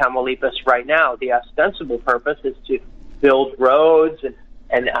governorship of Tamaulipas right now. The ostensible purpose is to build roads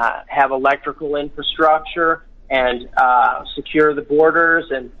and have electrical infrastructure and secure the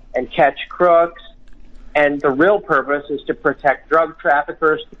borders and catch crooks. And the real purpose is to protect drug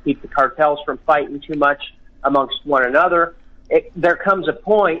traffickers, to keep the cartels from fighting too much amongst one another. There comes a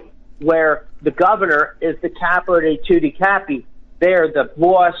point where the governor is the capo de tutti capi. They're the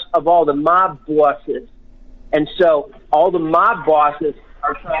boss of all the mob bosses. And so all the mob bosses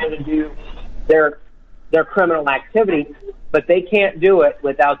are trying to do their criminal activity, but they can't do it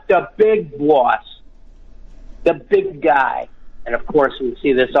without the big boss, the big guy. And, of course, we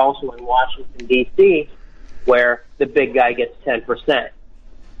see this also in Washington, D.C., where the big guy gets 10%.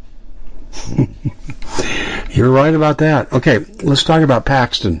 You're right about that. Okay, let's talk about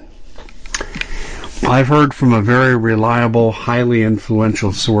Paxton. I've heard from a very reliable, highly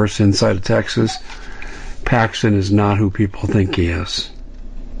influential source inside of Texas, Paxton is not who people think he is.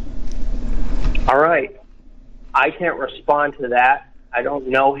 All right. I can't respond to that. I don't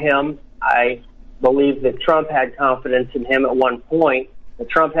know him. I believe that Trump had confidence in him at one point. But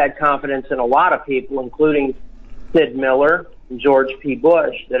Trump had confidence in a lot of people, including Sid Miller and George P.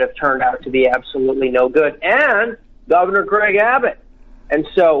 Bush, that have turned out to be absolutely no good. And Governor Greg Abbott. And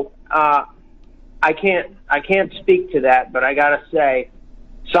so I can't speak to that, but I got to say,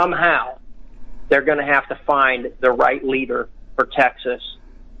 somehow they're going to have to find the right leader for Texas,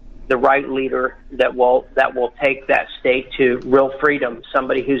 the right leader that will take that state to real freedom,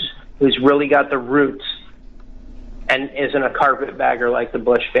 somebody who's really got the roots and isn't a carpetbagger like the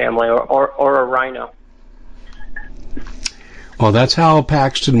Bush family or a rhino. Well, that's how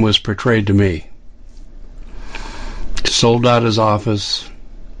Paxton was portrayed to me. Sold out his office,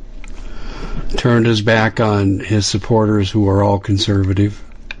 turned his back on his supporters who are all conservative,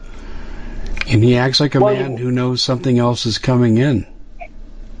 and he acts like a man who knows something else is coming in.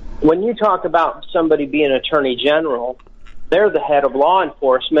 When you talk about somebody being attorney general, they're the head of law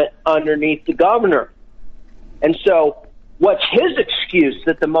enforcement underneath the governor. And so what's his excuse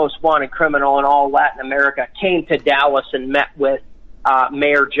that the most wanted criminal in all Latin America came to Dallas and met with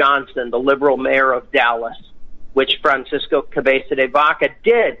Mayor Johnson, the liberal mayor of Dallas, which Francisco Cabeza de Vaca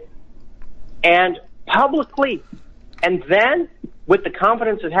did, and publicly. And then, with the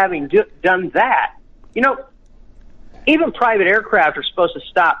confidence of having done that, even private aircraft are supposed to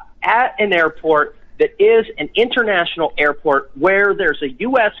stop at an airport that is an international airport where there's a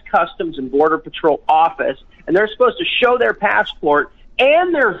U.S. Customs and Border Patrol office, and they're supposed to show their passport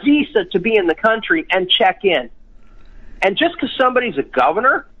and their visa to be in the country and check in. And just because somebody's a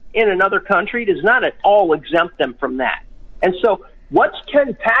governor in another country does not at all exempt them from that. And so what's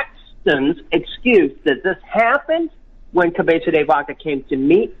Ken Paxton's excuse that this happened when Cabeza de Vaca came to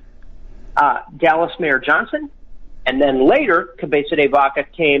meet Dallas Mayor Johnson? And then later, Cabeza de Vaca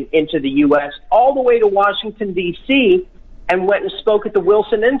came into the U.S. all the way to Washington, D.C., and went and spoke at the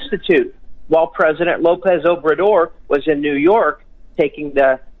Wilson Institute while President Lopez Obrador was in New York taking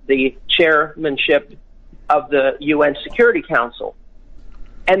the chairmanship of the UN Security Council.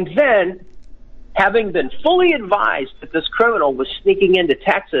 And then, having been fully advised that this criminal was sneaking into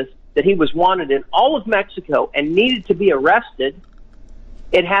Texas, that he was wanted in all of Mexico and needed to be arrested,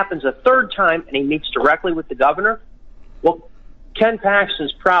 it happens a third time, and he meets directly with the governor. Well, Ken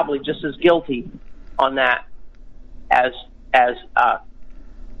Paxton's probably just as guilty on that as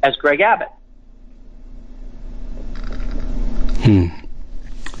Greg Abbott.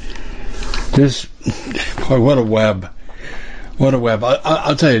 What a web. What a web.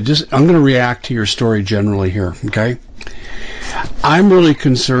 I'll tell you, I'm going to react to your story generally here, okay? I'm really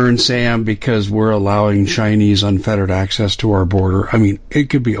concerned, Sam, because we're allowing Chinese unfettered access to our border. I mean, it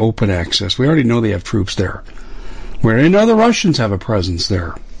could be open access. We already know they have troops there. We already know the Russians have a presence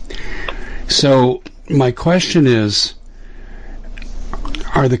there. So my question is,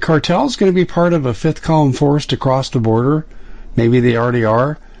 are the cartels going to be part of a fifth column force to cross the border? Maybe they already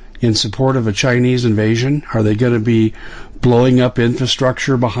are, in support of a Chinese invasion. Are they going to be blowing up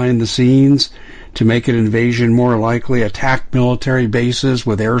infrastructure behind the scenes to make an invasion more likely, attack military bases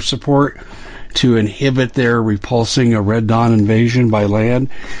with air support to inhibit their repulsing a Red Dawn invasion by land?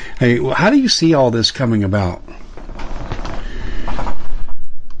 I mean, how do you see all this coming about?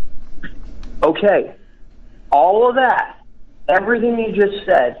 Okay, all of that, everything you just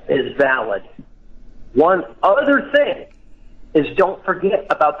said is valid. One other thing is, don't forget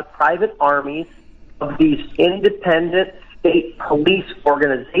about the private armies of these independent state police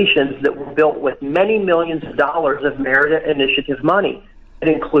organizations that were built with many millions of dollars of merit initiative money. It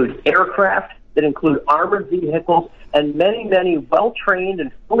includes aircraft, that include armored vehicles, and many, many well-trained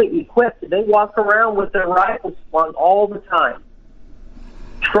and fully equipped. They walk around with their rifles slung all the time.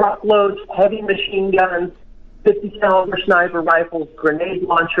 Truckloads, heavy machine guns, 50 caliber sniper rifles, grenade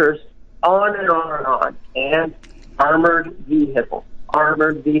launchers, on and on and on, and armored vehicles.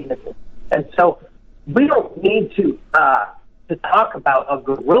 And so we don't need to talk about a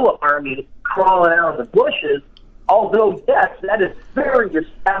guerrilla army crawling out of the bushes, although, yes, that is very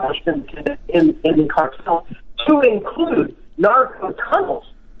established in the cartel, to include narco tunnels,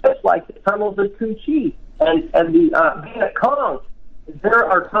 just like the tunnels of Cu Chi and the Viet Cong. There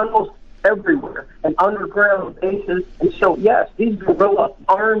are tunnels everywhere and underground bases. And so, yes, these guerrilla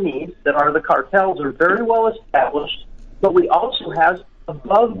armies that are the cartels are very well established, but we also have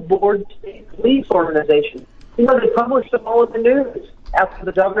above-board state police organizations. They published them all in the news after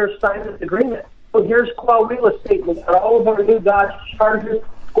the governor signed this agreement. So here's Coahuila State. We got all of our new Dodge Charger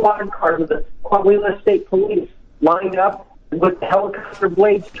squad cars of the Coahuila State Police lined up with the helicopter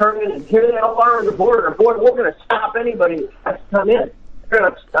blades turning, and here they all are on the border. Boy, we're going to stop anybody that tries to come in. We're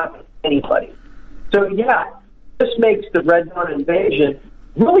not stopping anybody. So, yeah, this makes the Red Dawn invasion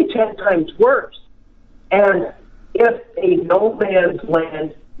really 10 times worse. And if a no-man's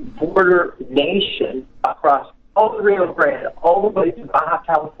land border nation across all the Rio Grande, all the way to Baja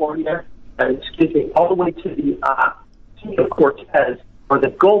California, all the way to the Sea of Cortez or the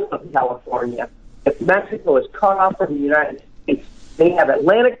Gulf of California. If Mexico is cut off from the United States, they have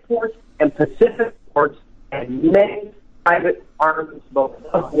Atlantic ports and Pacific ports and many private arms, both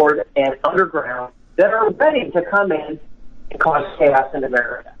aboard and underground, that are ready to come in and cause chaos in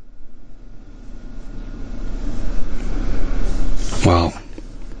America. Wow.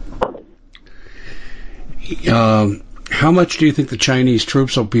 How much do you think the Chinese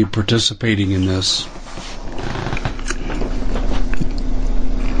troops will be participating in this?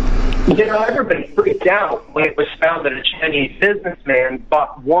 You know, everybody freaked out when it was found that a Chinese businessman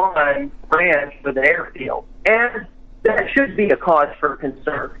bought one ranch with an airfield. And that should be a cause for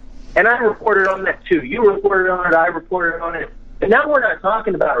concern. And I reported on that too. You reported on it, I reported on it. But now we're not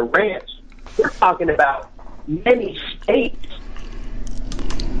talking about a ranch. We're talking about many states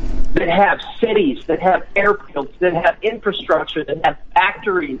that have cities, that have airfields, that have infrastructure, that have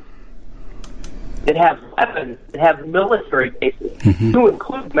factories, that have weapons, that have military bases, to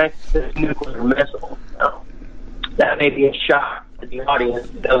include Mexico's nuclear missiles. Now, that may be a shock to the audience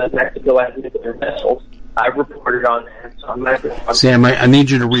to know that Mexico has nuclear missiles. I've reported on that. So I'm Sam, I need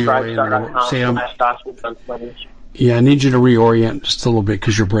you to reorient. Sam, yeah, I need you to reorient just a little bit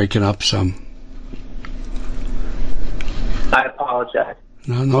because you're breaking up some. I apologize.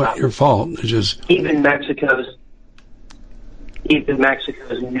 No, not your fault. It's just even Mexico's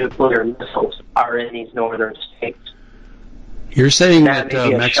nuclear missiles are in these northern states. You're saying that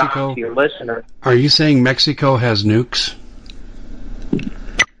Mexico? Shock to your listener. Are you saying Mexico has nukes?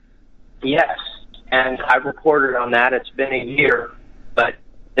 Yes, and I reported on that. It's been a year, but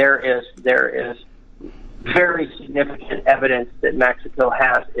there is very significant evidence that Mexico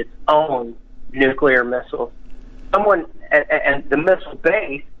has its own nuclear missiles. And the missile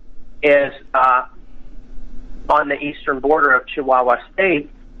base is on the eastern border of Chihuahua State,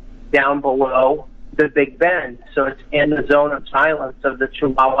 down below the Big Bend. So it's in the zone of silence of the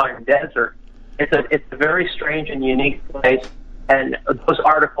Chihuahuan Desert. It's a very strange and unique place. And those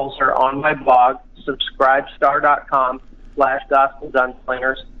articles are on my blog,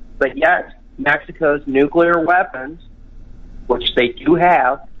 subscribestar.com/gospelgunslingers. But yes, Mexico's nuclear weapons, which they do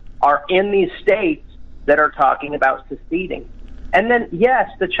have, are in these states that are talking about seceding. And then, yes,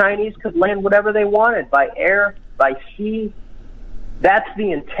 the Chinese could land whatever they wanted, by air, by sea. That's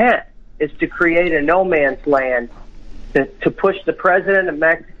the intent, is to create a no man's land, to push the president of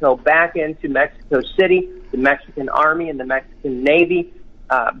Mexico back into Mexico City, the Mexican Army and the Mexican Navy,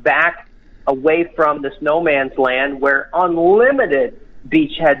 back away from this no man's land where unlimited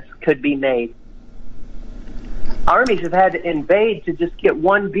beachheads could be made. Armies have had to invade to just get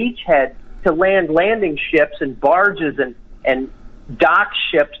one beachhead to land landing ships and barges and dock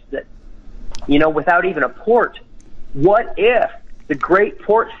ships that, without even a port. What if the great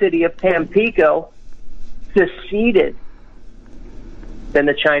port city of Tampico seceded? Then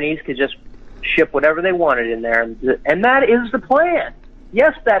the Chinese could just ship whatever they wanted in there. And that is the plan.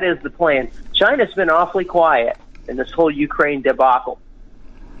 Yes, that is the plan. China's been awfully quiet in this whole Ukraine debacle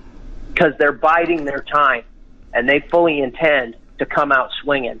because they're biding their time, and they fully intend to come out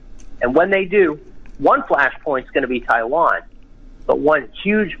swinging. And when they do, one flashpoint is going to be Taiwan, but one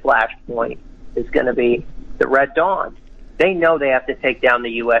huge flashpoint is going to be the Red Dawn. They know they have to take down the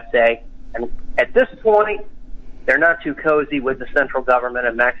USA, and at this point, they're not too cozy with the central government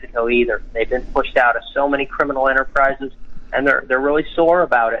of Mexico either. They've been pushed out of so many criminal enterprises, and they're really sore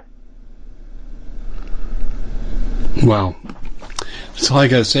about it. Wow. That's all I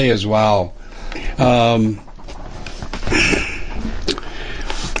got to say is wow.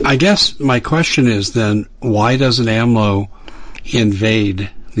 I guess my question is then, why doesn't AMLO invade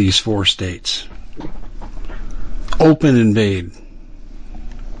these 4 states? Open invade.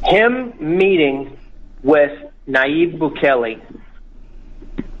 Him meeting with Nayib Bukele,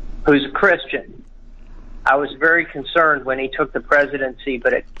 who's a Christian. I was very concerned when he took the presidency,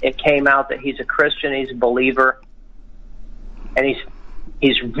 but it came out that he's a Christian, he's a believer, and he's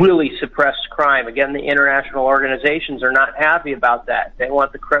really suppressed crime. Again, the international organizations are not happy about that. They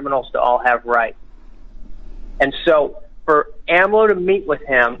want the criminals to all have rights. And so for AMLO to meet with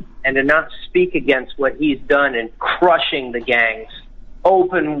him and to not speak against what he's done in crushing the gangs,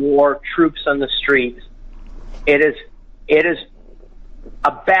 open war, troops on the streets, it is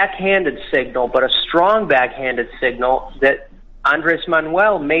a backhanded signal, but a strong backhanded signal that Andres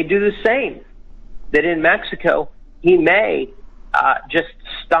Manuel may do the same, that in Mexico he may just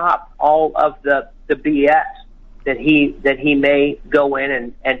stop all of the BS, that he may go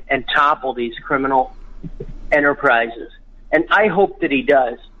in and topple these criminal enterprises. And I hope that he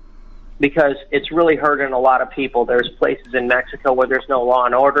does, because it's really hurting a lot of people. There's places in Mexico where there's no law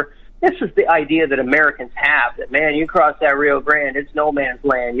and order. this is the idea that Americans have, that, man, you cross that Rio Grande, it's no man's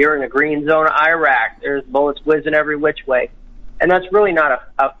land. You're in the green zone of Iraq. There's bullets whizzing every which way. And that's really not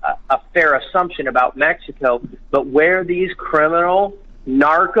a fair assumption about Mexico. But where these criminal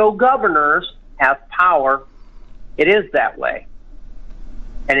narco governors have power, it is that way.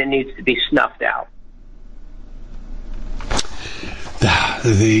 And it needs to be snuffed out.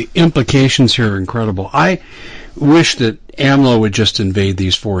 The implications here are incredible. I wish that AMLO would just invade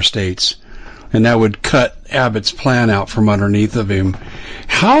these 4 states, and that would cut Abbott's plan out from underneath of him.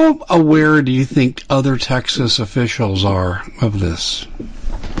 How aware do you think other Texas officials are of this?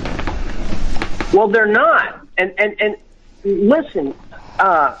 Well, they're not. And listen,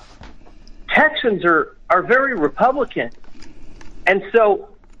 Texans are very Republican. And so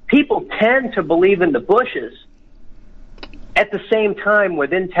people tend to believe in the Bushes. At the same time,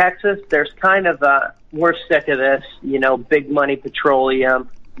 within Texas, there's kind of we're sick of this, big money petroleum,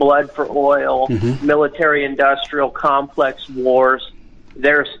 blood for oil, military-industrial complex wars.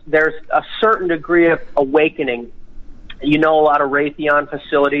 There's a certain degree of awakening. A lot of Raytheon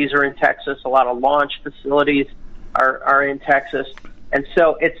facilities are in Texas. A lot of launch facilities are in Texas. And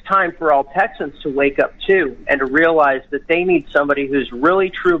so it's time for all Texans to wake up, too, and to realize that they need somebody who's really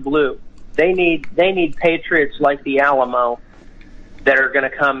true blue. They need patriots like the Alamo that are going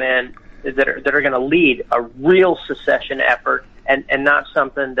to come in, that are going to lead a real secession effort and not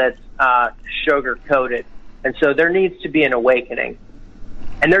something that's sugar-coated. And so there needs to be an awakening.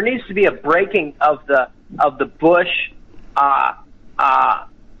 And there needs to be a breaking of the Bush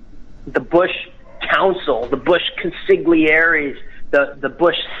Council, the Bush consigliaries, the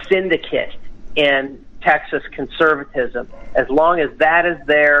Bush syndicate in Texas conservatism. As long as that is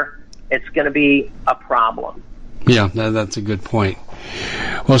there, it's going to be a problem. Yeah, that's a good point.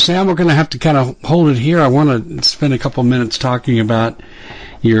 Well, Sam, we're going to have to kind of hold it here. I want to spend a couple minutes talking about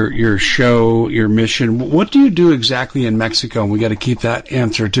your show, your mission. What do you do exactly in Mexico? We got to keep that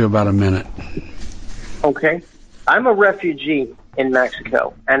answer to about a minute. Okay. I'm a refugee in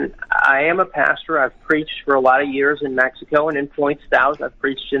Mexico, and I am a pastor. I've preached for a lot of years in Mexico and in Point South. I've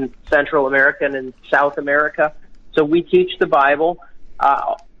preached in Central America and in South America. So we teach the Bible.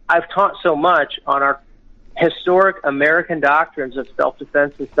 I've taught so much on our historic American doctrines of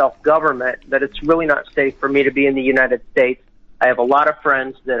self-defense and self-government that it's really not safe for me to be in the United States. I have a lot of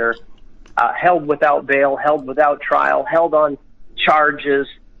friends that are held without bail, held without trial, held on charges,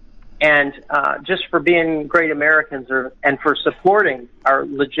 and just for being great Americans and for supporting our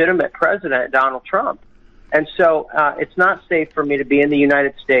legitimate president, Donald Trump. And so it's not safe for me to be in the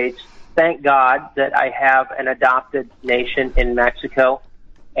United States. Thank God that I have an adopted nation in Mexico.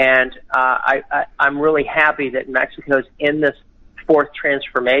 And I'm really happy that Mexico's in this fourth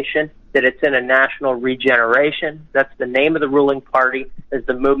transformation, that it's in a national regeneration. That's the name of the ruling party, is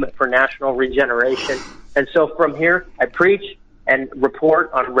the Movement for National Regeneration. And so from here, I preach and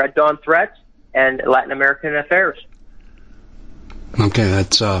report on Red Dawn threats and Latin American affairs. Okay,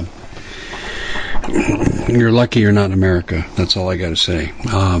 that's you're lucky you're not in America. That's all I got to say.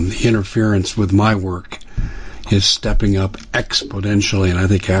 The interference with my work is stepping up exponentially, and I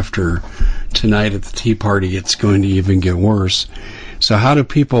think after tonight at the Tea Party, it's going to even get worse. So how do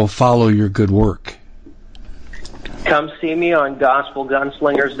people follow your good work? Come see me on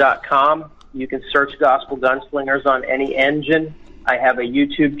GospelGunslingers.com. You can search Gospel Gunslingers on any engine. I have a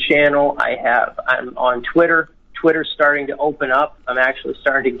YouTube channel. I'm on Twitter. Twitter's starting to open up. I'm actually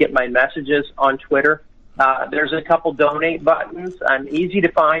starting to get my messages on Twitter. There's a couple donate buttons. I'm easy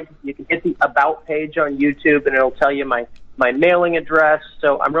to find. You can hit the About page on YouTube, and it'll tell you my mailing address.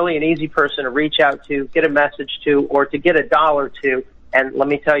 So I'm really an easy person to reach out to, get a message to, or to get $1 to. And let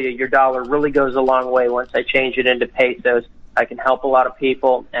me tell you, your dollar really goes a long way once I change it into pesos. I can help a lot of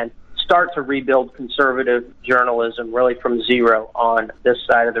people and start to rebuild conservative journalism really from zero on this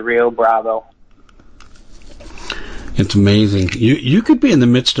side of the Rio Bravo. It's amazing. You could be in the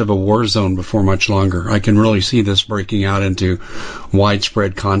midst of a war zone before much longer. I can really see this breaking out into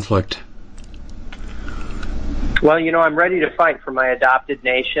widespread conflict. Well, I'm ready to fight for my adopted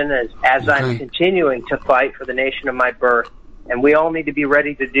nation as okay. I'm continuing to fight for the nation of my birth. And we all need to be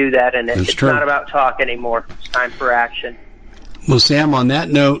ready to do that. And it's not about talk anymore. It's time for action. Well, Sam, on that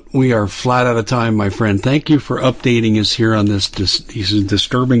note, we are flat out of time, my friend. Thank you for updating us here on these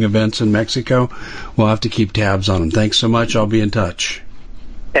disturbing events in Mexico. We'll have to keep tabs on them. Thanks so much. I'll be in touch.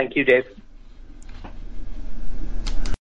 Thank you, Dave.